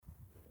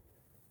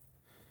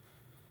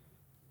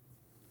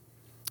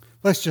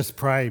Let's just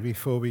pray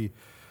before we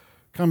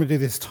come into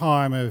this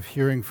time of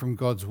hearing from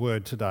God's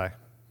word today.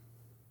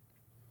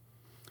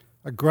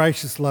 A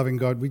gracious, loving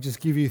God, we just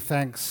give you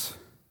thanks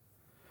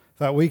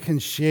that we can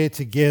share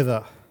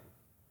together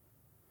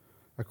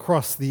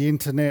across the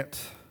internet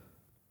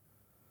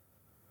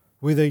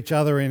with each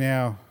other in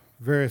our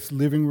various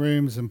living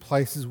rooms and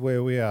places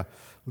where we are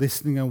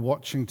listening and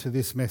watching to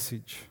this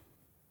message.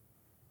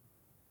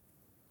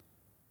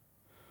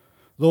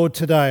 Lord,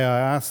 today I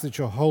ask that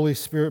your Holy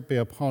Spirit be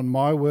upon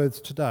my words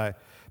today,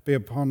 be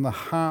upon the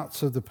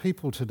hearts of the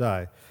people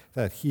today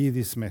that hear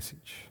this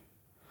message.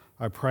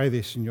 I pray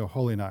this in your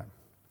holy name.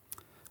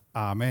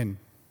 Amen.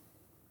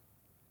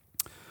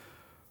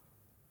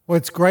 Well,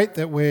 it's great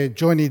that we're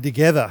joining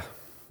together.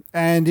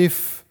 And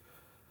if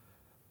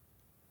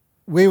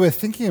we were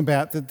thinking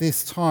about that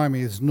this time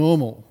is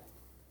normal,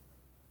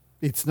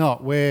 it's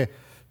not. We're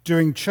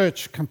doing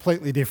church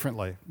completely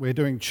differently. We're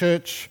doing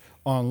church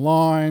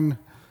online,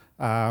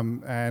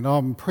 and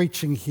I'm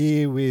preaching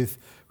here with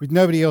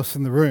nobody else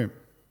in the room.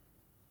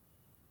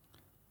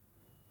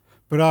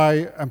 But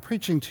I am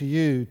preaching to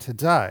you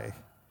today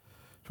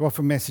to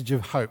offer a message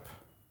of hope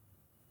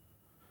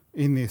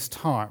in this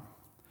time.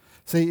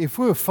 See, if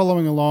we were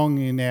following along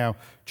in our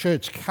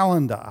church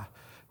calendar,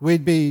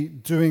 we'd be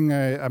doing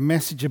a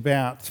message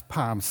about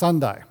Palm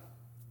Sunday,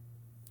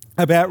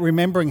 about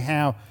remembering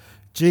how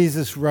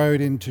Jesus rode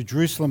into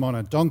Jerusalem on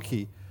a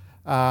donkey,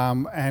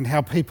 and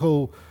how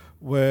people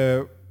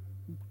were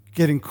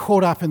getting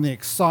caught up in the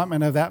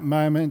excitement of that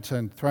moment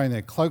and throwing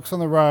their cloaks on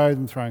the road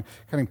and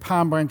cutting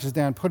palm branches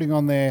down, putting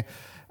on there.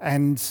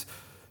 And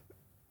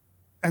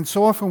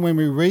so often when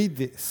we read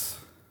this,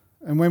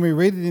 and when we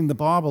read it in the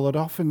Bible, it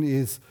often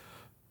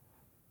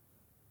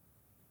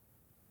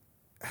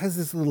has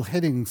this little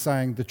heading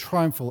saying the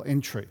triumphal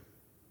entry.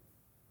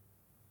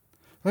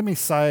 Let me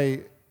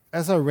say,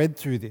 as I read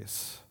through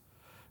this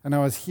and I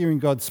was hearing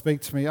God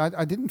speak to me,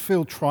 I didn't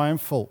feel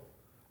triumphal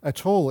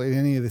at all in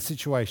any of the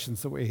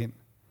situations that we're in.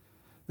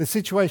 The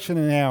situation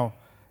in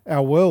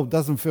our world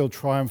doesn't feel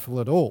triumphal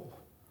at all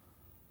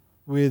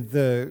with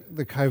the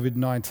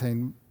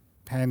COVID-19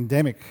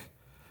 pandemic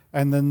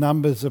and the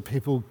numbers of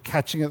people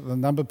catching it, the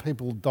number of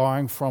people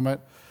dying from it,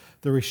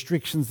 the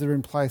restrictions that are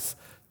in place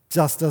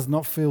just does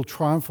not feel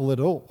triumphal at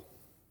all.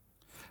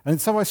 And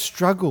so I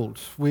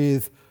struggled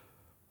with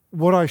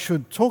what I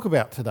should talk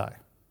about today,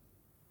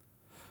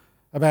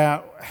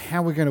 about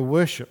how we're going to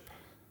worship,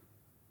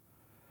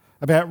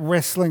 about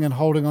wrestling and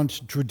holding on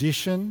to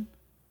tradition,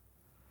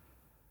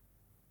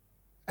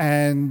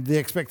 and the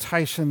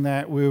expectation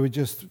that we would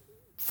just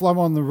flow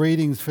on the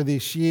readings for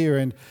this year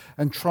and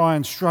try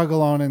and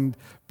struggle on and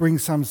bring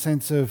some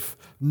sense of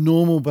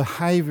normal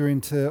behaviour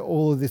into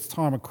all of this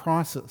time of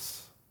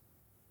crisis.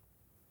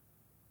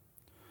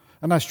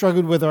 And I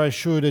struggled whether I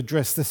should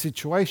address the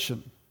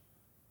situation,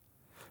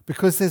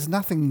 because there's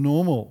nothing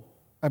normal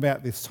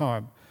about this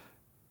time,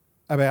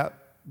 about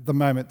the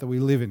moment that we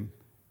live in.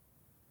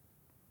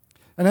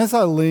 And as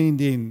I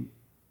leaned in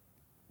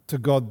to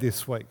God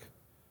this week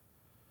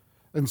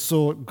and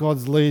sought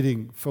God's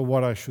leading for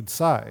what I should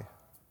say,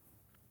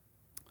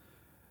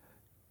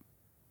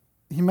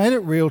 He made it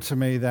real to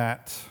me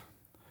that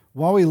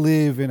while we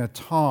live in a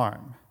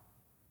time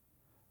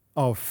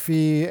of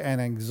fear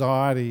and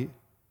anxiety,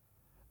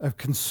 of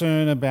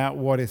concern about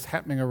what is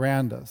happening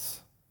around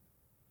us,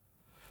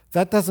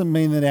 that doesn't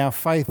mean that our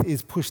faith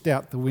is pushed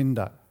out the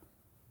window.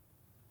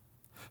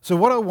 So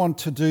what I want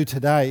to do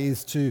today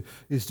is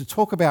to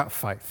talk about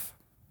faith.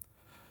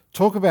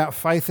 Talk about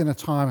faith in a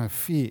time of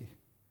fear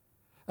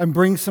and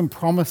bring some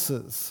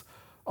promises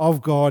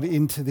of God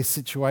into this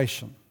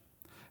situation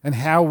and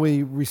how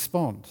we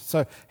respond.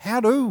 So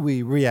how do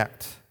we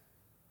react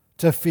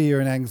to fear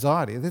and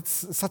anxiety?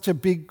 That's such a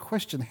big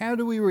question. How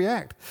do we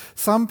react?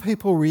 Some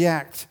people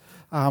react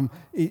and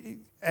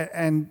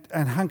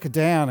hunker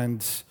down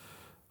and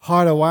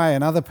hide away,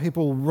 and other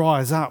people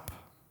rise up.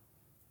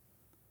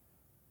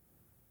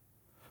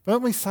 But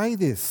let me say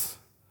this.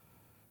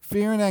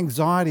 Fear and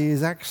anxiety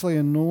is actually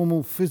a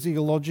normal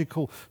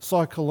physiological,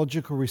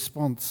 psychological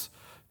response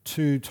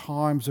to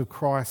times of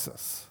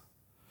crisis,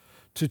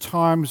 to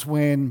times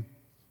when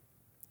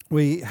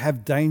we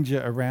have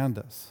danger around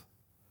us.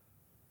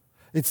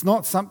 It's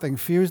not something,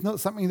 fear is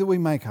not something that we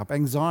make up.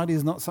 Anxiety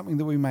is not something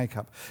that we make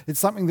up. It's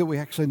something that we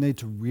actually need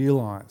to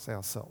realise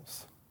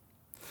ourselves.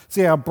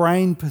 See, our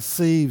brain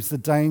perceives the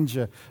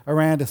danger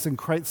around us and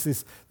creates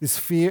this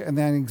fear and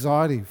that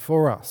anxiety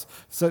for us,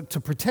 so to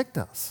protect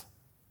us.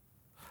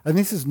 And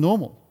this is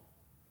normal.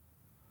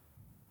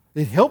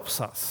 It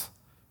helps us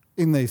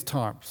in these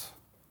times,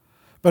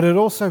 but it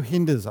also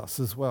hinders us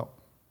as well.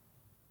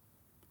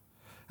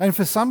 And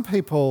for some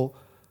people,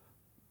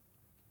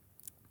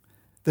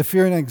 the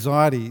fear and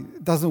anxiety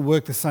doesn't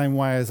work the same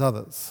way as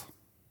others.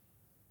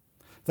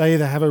 They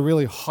either have a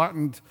really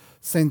heightened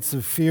sense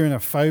of fear and a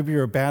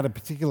phobia about a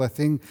particular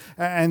thing,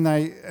 and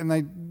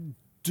they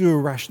do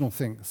irrational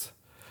things.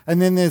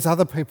 And then there's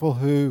other people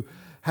who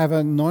have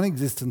a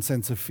non-existent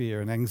sense of fear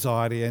and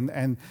anxiety,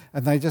 and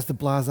they just are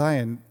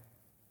blasé and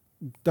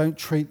don't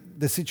treat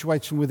the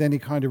situation with any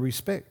kind of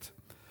respect.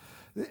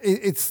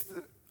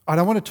 I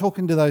don't want to talk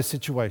into those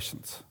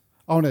situations.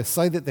 I want to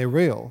say that they're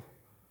real,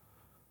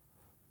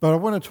 but I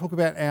want to talk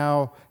about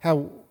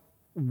how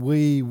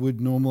we would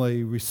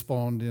normally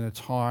respond in a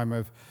time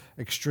of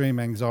extreme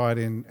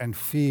anxiety and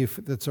fear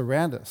that's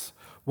around us.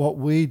 What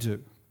we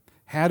do.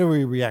 How do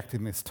we react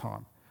in this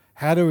time?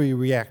 How do we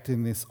react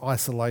in this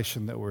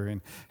isolation that we're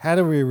in? How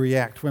do we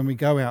react when we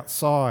go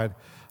outside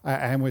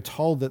and we're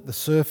told that the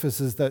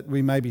surfaces that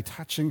we may be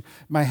touching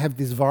may have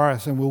this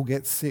virus and we'll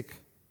get sick?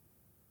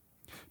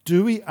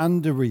 Do we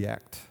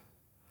underreact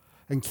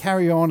and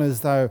carry on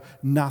as though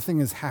nothing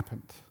has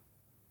happened?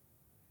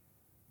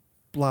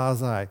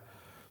 Blasé,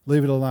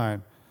 leave it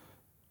alone.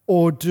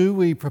 Or do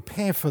we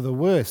prepare for the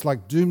worst,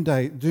 like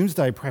doomsday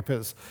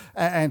preppers,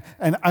 and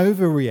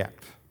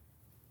overreact?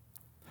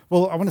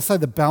 Well, I want to say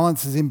the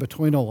balance is in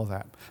between all of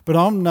that, but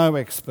I'm no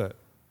expert.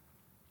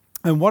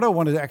 And what I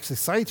wanted to actually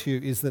say to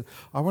you is that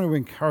I want to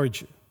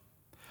encourage you.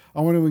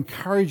 I want to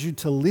encourage you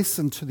to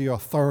listen to the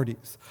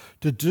authorities,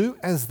 to do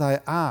as they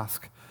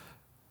ask.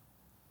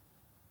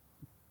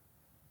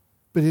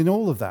 But in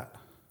all of that,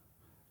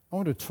 I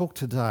want to talk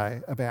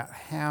today about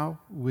how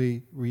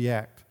we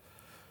react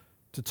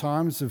to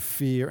times of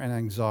fear and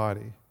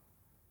anxiety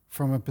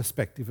from a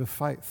perspective of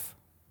faith.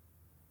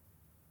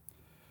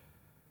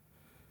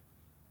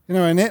 You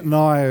know, Annette and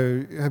I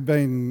have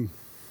been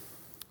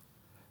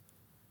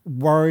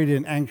worried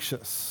and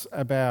anxious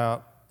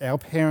about our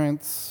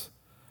parents,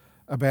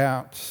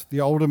 about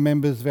the older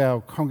members of our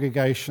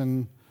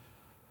congregation,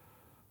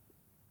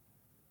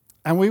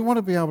 and we want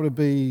to be able to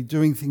be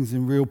doing things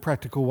in real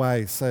practical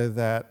ways so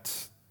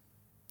that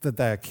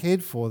they are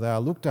cared for, they are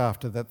looked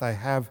after, that they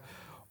have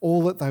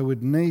all that they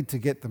would need to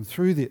get them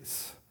through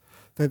this,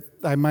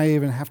 that they may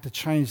even have to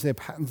change their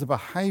patterns of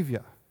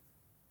behaviour.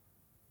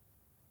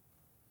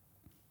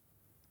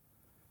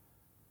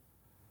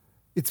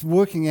 It's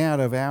working out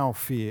of our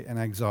fear and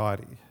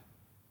anxiety.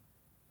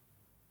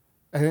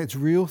 And it's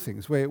real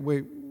things.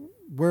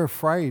 We're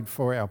afraid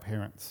for our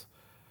parents.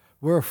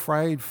 We're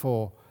afraid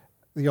for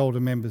the older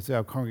members of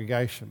our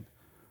congregation.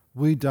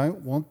 We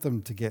don't want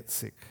them to get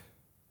sick.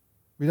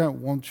 We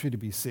don't want you to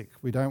be sick.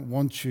 We don't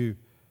want you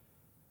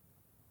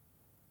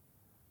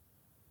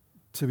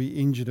to be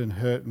injured and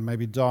hurt and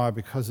maybe die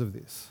because of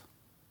this.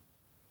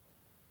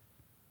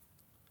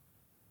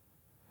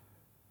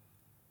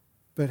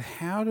 But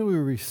how do we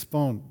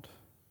respond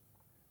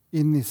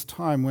in this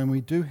time when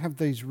we do have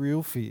these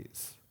real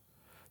fears,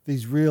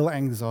 these real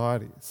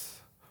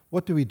anxieties?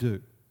 What do we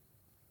do?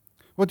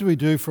 What do we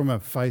do from a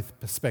faith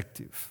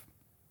perspective?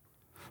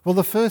 Well,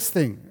 the first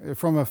thing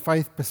from a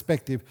faith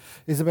perspective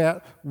is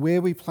about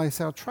where we place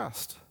our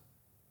trust.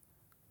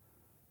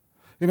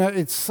 You know,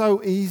 it's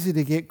so easy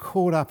to get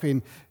caught up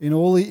in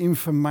all the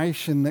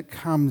information that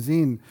comes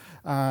in,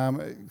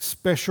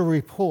 special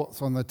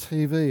reports on the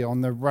TV,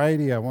 on the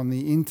radio, on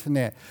the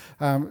internet,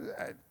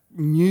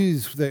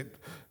 news that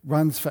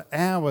runs for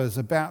hours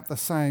about the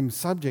same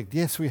subject.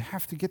 Yes, we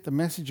have to get the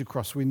message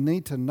across. We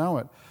need to know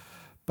it.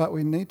 But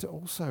we need to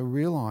also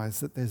realise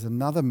that there's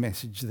another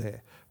message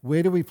there.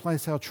 Where do we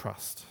place our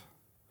trust?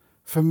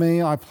 For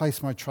me, I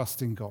place my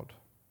trust in God.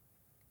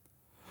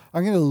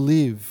 I'm going to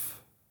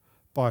live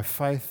by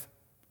faith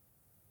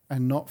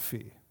and not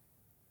fear.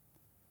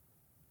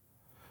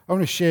 I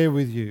want to share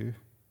with you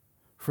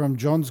from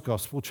John's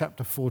Gospel,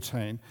 chapter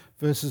 14,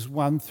 verses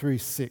 1 through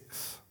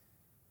 6.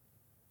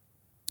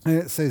 And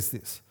it says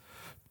this: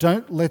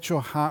 "Don't let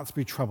your hearts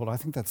be troubled." I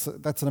think that's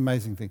an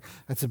amazing thing.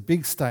 That's a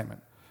big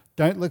statement.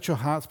 Don't let your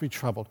hearts be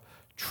troubled.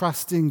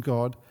 Trust in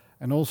God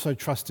and also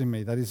trust in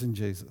me, that is in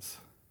Jesus.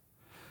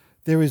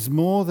 There is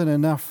more than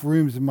enough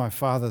rooms in my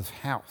Father's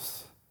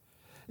house.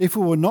 If it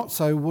were not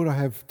so, would I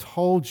have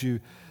told you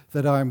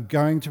that I am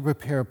going to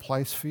prepare a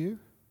place for you?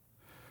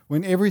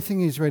 When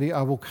everything is ready,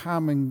 I will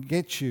come and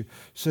get you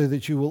so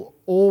that you will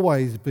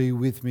always be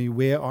with me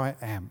where I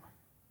am.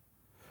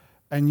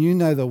 And you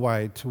know the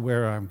way to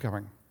where I am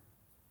going.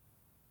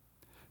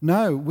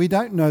 No, we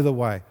don't know the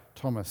way,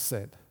 Thomas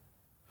said.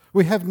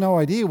 We have no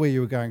idea where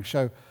you are going.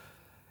 So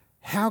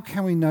how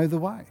can we know the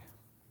way?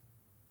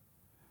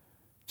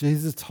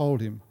 Jesus told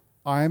him,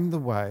 I am the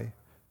way,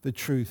 the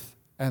truth,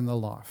 and the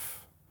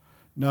life.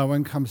 No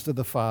one comes to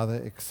the Father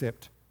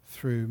except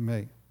through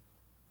me.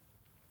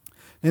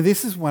 Now,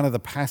 this is one of the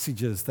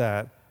passages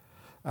that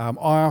I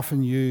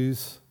often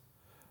use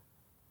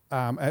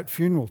at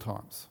funeral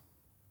times.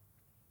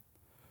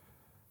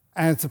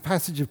 And it's a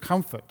passage of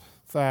comfort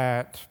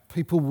that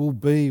people will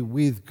be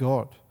with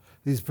God.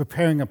 He's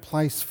preparing a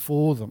place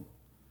for them,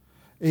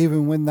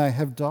 even when they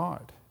have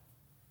died.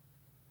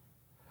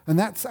 And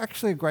that's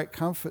actually a great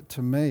comfort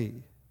to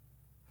me,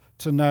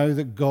 to know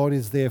that God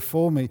is there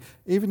for me.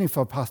 Even if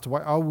I passed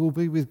away, I will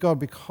be with God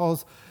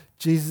because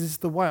Jesus is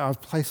the way.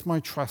 I've placed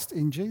my trust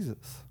in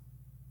Jesus.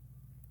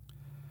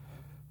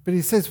 But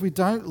he says we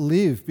don't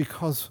live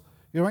because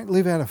you don't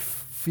live out of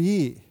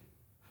fear.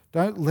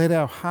 Don't let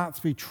our hearts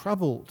be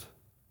troubled.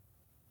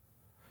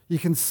 You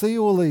can see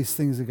all these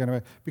things are going to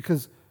happen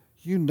because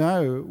you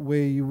know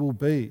where you will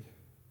be.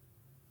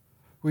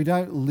 We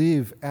don't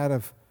live out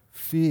of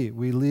fear.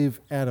 We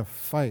live out of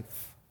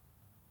faith.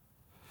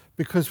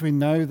 because we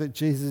know that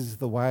Jesus is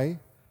the way,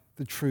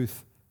 the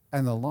truth,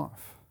 and the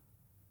life.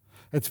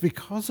 It's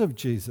because of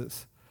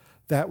Jesus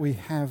that we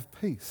have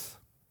peace.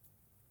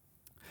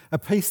 A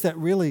peace that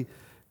really,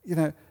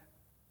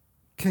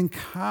 can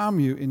calm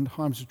you in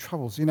times of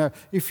troubles.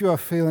 If you are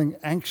feeling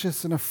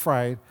anxious and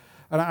afraid,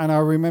 and I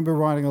remember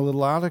writing a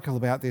little article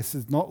about this,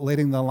 is not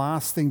letting the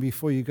last thing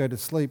before you go to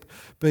sleep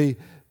be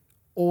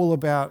all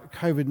about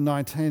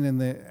COVID-19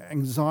 and the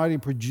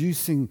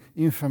anxiety-producing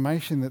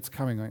information that's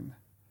coming in.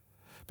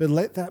 But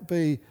let that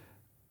be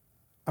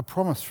a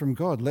promise from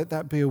God. Let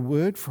that be a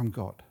word from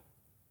God.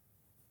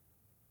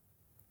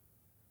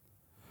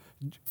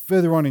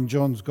 Further on in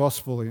John's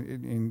Gospel,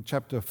 in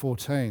chapter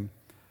 14,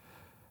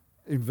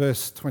 in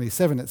verse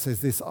 27, it says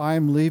this, I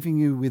am leaving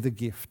you with a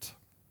gift,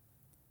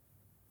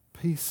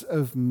 peace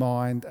of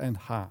mind and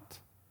heart.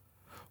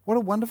 What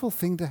a wonderful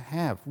thing to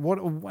have. What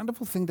a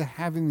wonderful thing to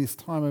have in this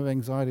time of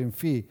anxiety and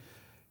fear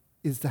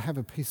is to have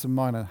a peace of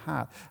mind and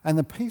heart. And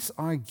the peace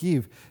I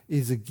give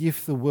is a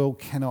gift the world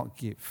cannot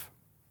give.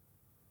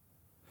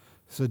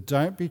 So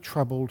don't be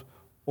troubled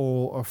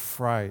or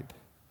afraid.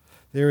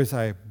 There is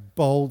a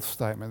bold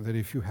statement that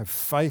if you have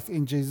faith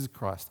in Jesus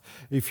Christ,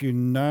 if you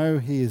know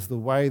He is the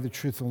way, the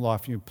truth, and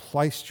life, and you've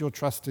placed your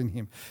trust in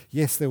Him,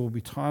 yes, there will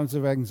be times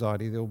of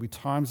anxiety, there will be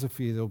times of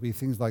fear, there will be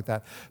things like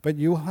that, but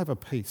you will have a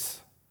peace.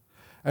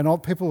 And all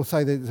people will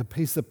say that there's a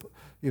peace that,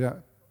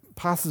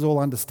 passes all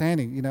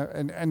understanding,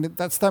 and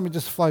that statement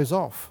just flows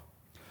off.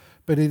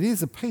 But it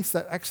is a peace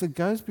that actually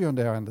goes beyond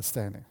our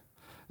understanding.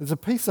 There's a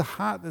peace of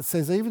heart that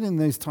says, even in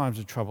these times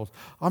of troubles,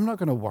 I'm not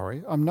going to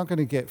worry. I'm not going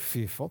to get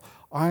fearful.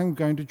 I'm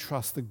going to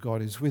trust that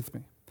God is with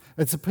me.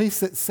 It's a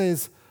peace that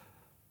says,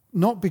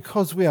 not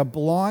because we are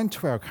blind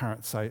to our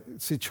current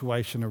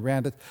situation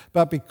around it,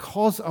 but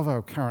because of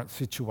our current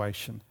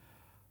situation,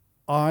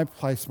 I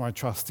place my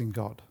trust in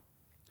God.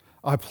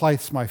 I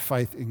place my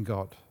faith in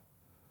God.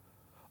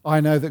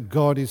 I know that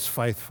God is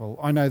faithful.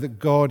 I know that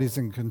God is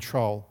in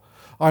control.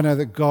 I know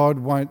that God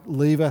won't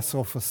leave us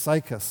or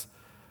forsake us.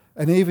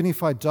 And even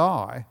if I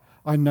die,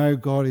 I know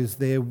God is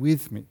there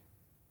with me.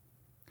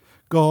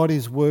 God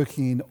is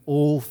working in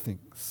all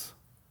things.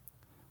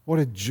 What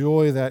a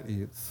joy that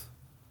is.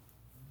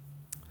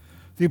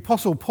 The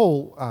Apostle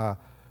Paul,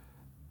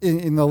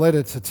 in the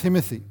letter to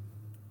Timothy,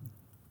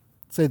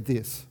 said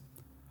this,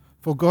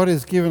 for God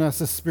has given us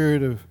a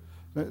spirit of,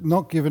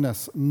 not given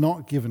us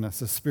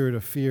a spirit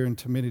of fear and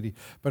timidity,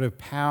 but of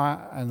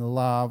power and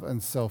love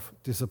and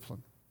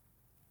self-discipline.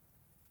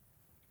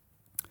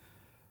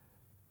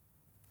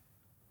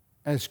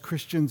 As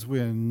Christians, we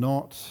are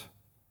not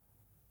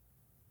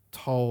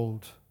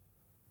told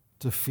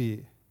to fear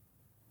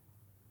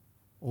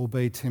or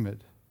be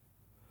timid,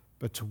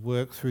 but to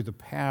work through the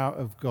power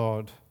of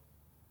God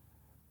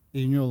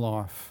in your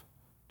life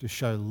to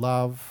show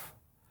love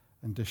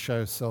and to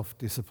show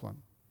self-discipline.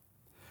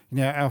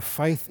 Our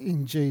faith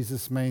in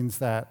Jesus means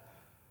that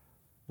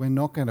we're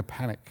not going to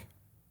panic,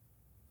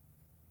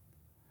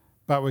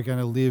 but we're going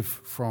to live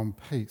from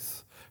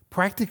peace.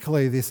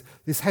 Practically, this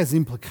has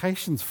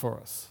implications for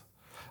us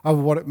of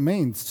what it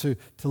means to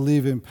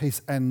live in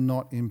peace and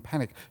not in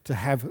panic, to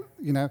have,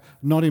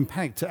 not in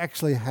panic, to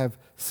actually have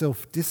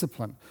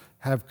self-discipline,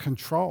 have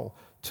control,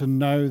 to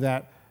know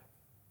that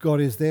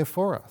God is there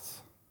for us.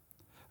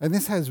 And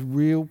this has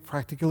real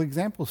practical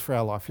examples for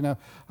our life.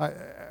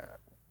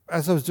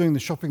 As I was doing the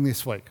shopping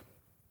this week,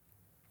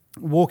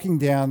 walking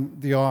down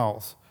the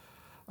aisles,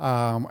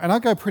 and I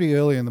go pretty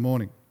early in the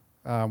morning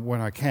when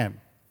I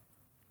can,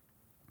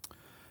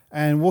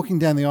 and walking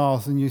down the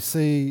aisles and you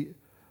see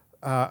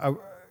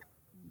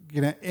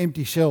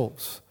empty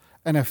shelves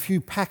and a few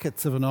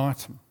packets of an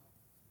item,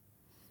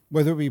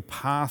 whether it be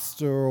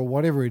pasta or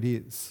whatever it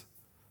is.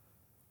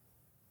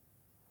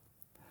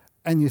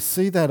 And you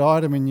see that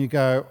item and you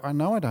go, I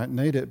know I don't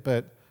need it,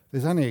 but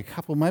there's only a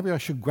couple, maybe I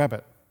should grab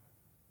it.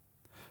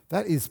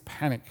 That is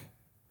panic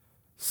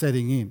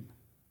setting in.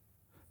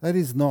 That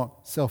is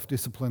not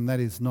self-discipline,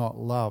 that is not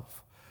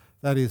love.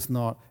 That is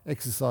not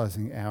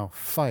exercising our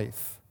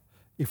faith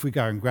if we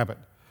go and grab it.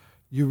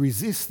 You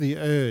resist the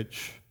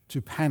urge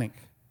to panic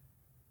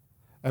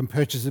and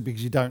purchase it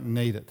because you don't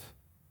need it.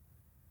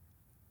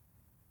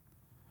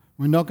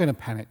 We're not going to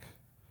panic.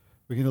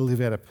 We're going to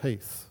live out of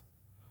peace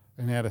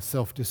and out of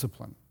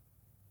self-discipline.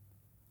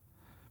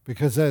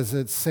 Because as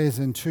it says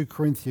in 2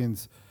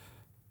 Corinthians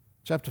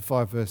chapter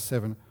 5, verse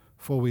 7,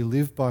 for we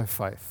live by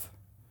faith,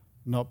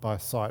 not by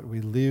sight.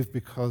 We live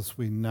because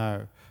we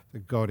know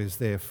that God is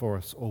there for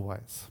us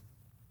always.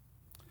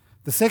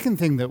 The second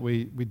thing that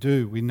we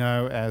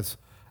know as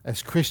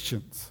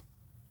Christians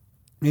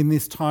in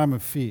this time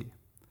of fear,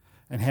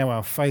 and how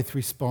our faith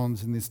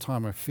responds in this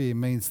time of fear,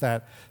 means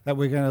that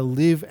we're going to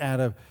live out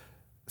of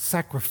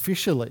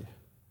sacrificially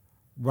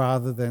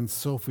rather than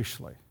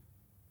selfishly.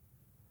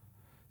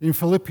 In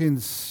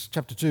Philippians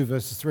chapter 2,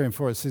 verses 3 and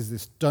 4, it says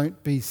this,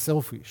 don't be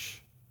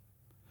selfish.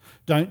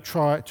 Don't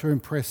try to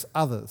impress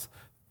others.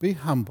 Be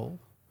humble,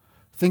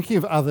 thinking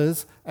of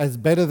others as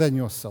better than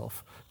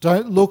yourself.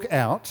 Don't look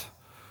out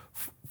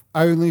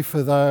only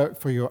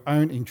for your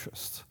own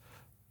interests,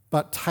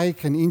 but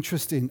take an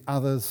interest in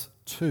others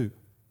 2.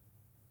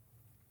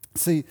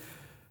 See,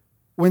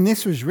 when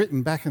this was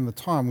written back in the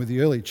time with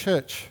the early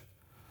church,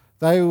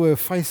 they were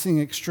facing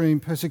extreme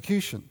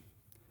persecution.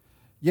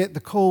 Yet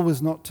the call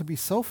was not to be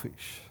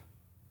selfish,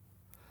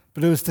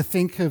 but it was to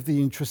think of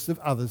the interests of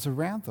others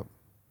around them.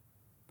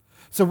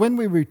 So when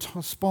we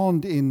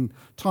respond in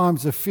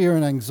times of fear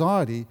and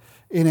anxiety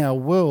in our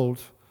world,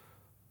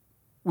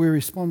 we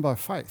respond by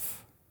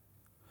faith,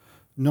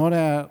 not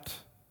out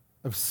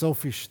of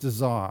selfish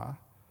desire,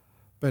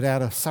 but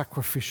out of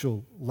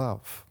sacrificial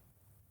love.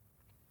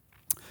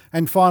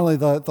 And finally,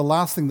 the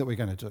last thing that we're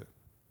going to do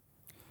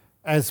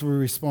as we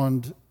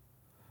respond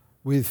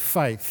with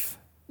faith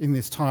in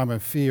this time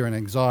of fear and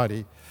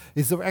anxiety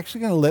is that we're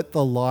actually going to let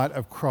the light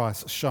of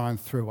Christ shine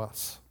through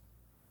us.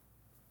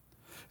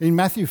 In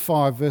Matthew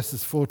 5,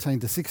 verses 14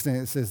 to 16,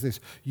 it says this: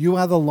 "You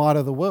are the light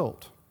of the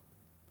world,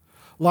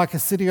 like a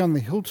city on the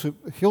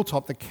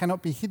hilltop that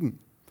cannot be hidden.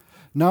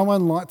 No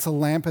one lights a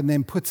lamp and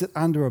then puts it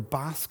under a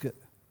basket.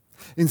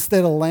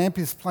 Instead, a lamp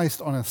is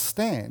placed on a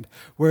stand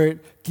where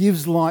it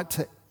gives light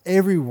to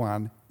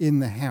everyone in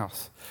the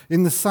house.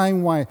 In the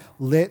same way,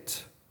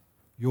 let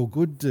your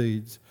good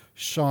deeds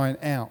shine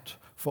out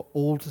for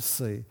all to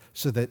see,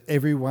 so that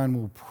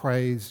everyone will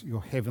praise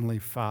your heavenly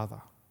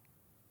Father."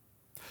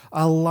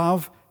 I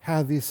love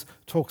how this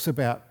talks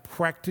about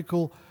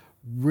practical,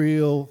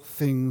 real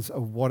things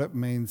of what it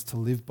means to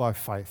live by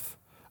faith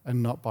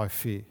and not by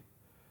fear.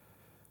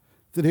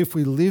 That if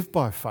we live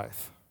by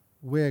faith,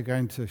 we're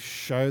going to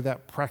show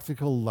that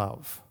practical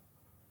love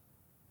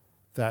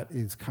that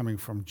is coming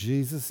from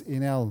Jesus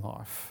in our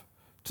life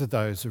to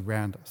those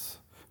around us,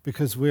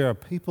 because we're a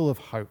people of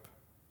hope.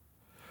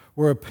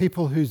 We're a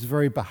people whose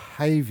very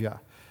behaviour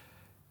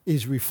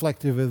is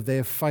reflective of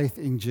their faith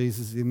in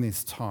Jesus in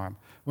this time.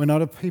 We're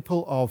not a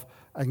people of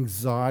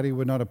anxiety.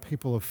 We're not a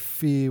people of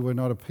fear. We're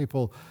not a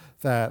people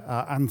that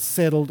are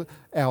unsettled.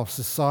 Our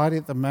society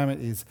at the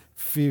moment is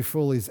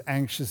fearful, is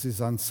anxious, is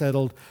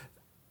unsettled.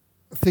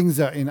 Things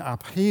are in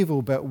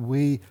upheaval, but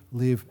we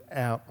live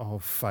out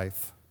of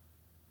faith.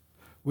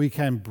 We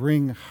can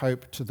bring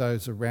hope to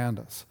those around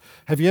us.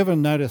 Have you ever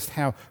noticed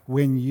how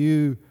when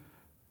you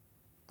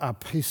are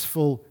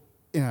peaceful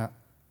in an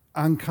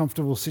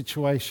uncomfortable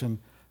situation,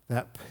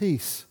 that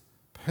peace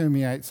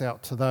permeates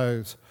out to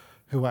those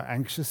who are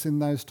anxious in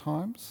those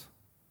times?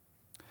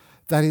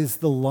 That is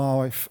the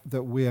life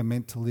that we are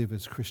meant to live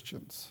as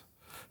Christians.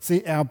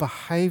 See, our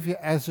behaviour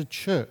as a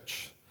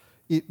church,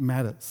 it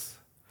matters.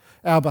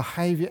 Our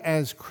behaviour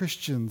as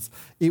Christians,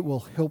 it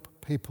will help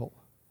people.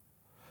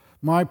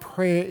 My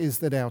prayer is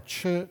that our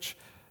church,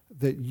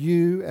 that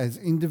you as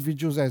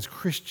individuals, as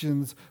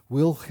Christians,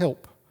 will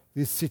help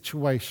this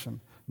situation,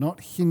 not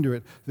hinder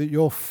it, that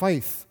your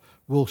faith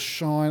will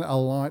shine a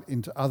light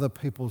into other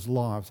people's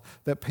lives,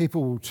 that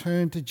people will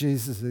turn to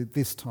Jesus at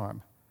this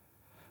time.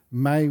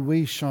 May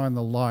we shine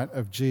the light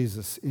of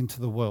Jesus into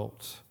the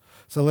world.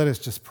 So let us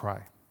just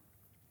pray.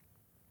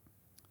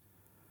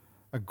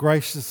 A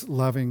gracious,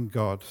 loving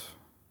God,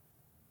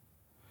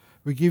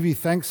 we give you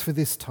thanks for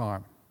this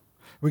time.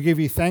 We give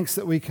you thanks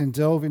that we can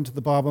delve into the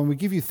Bible, and we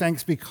give you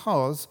thanks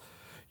because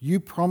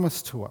you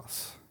promised to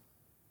us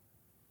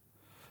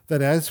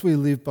that as we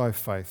live by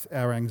faith,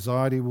 our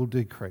anxiety will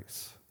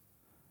decrease.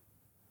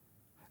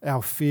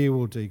 Our fear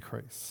will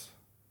decrease.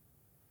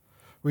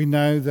 We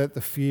know that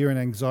the fear and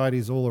anxiety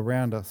is all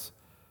around us,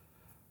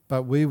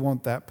 but we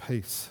want that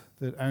peace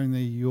that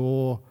only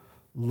your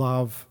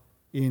love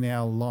in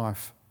our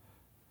life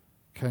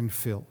can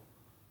fill.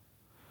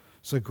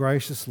 So,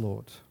 gracious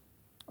Lord,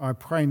 I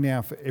pray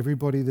now for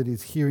everybody that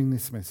is hearing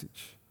this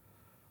message.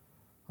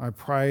 I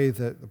pray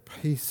that the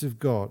peace of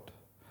God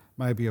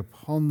may be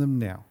upon them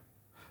now,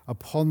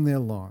 upon their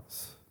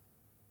lives.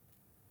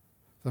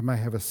 They may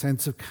have a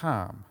sense of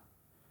calm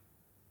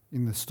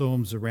in the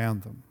storms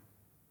around them.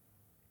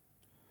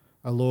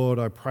 Oh Lord,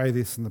 I pray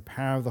this in the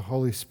power of the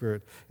Holy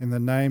Spirit, in the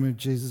name of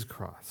Jesus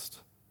Christ.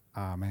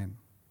 Amen.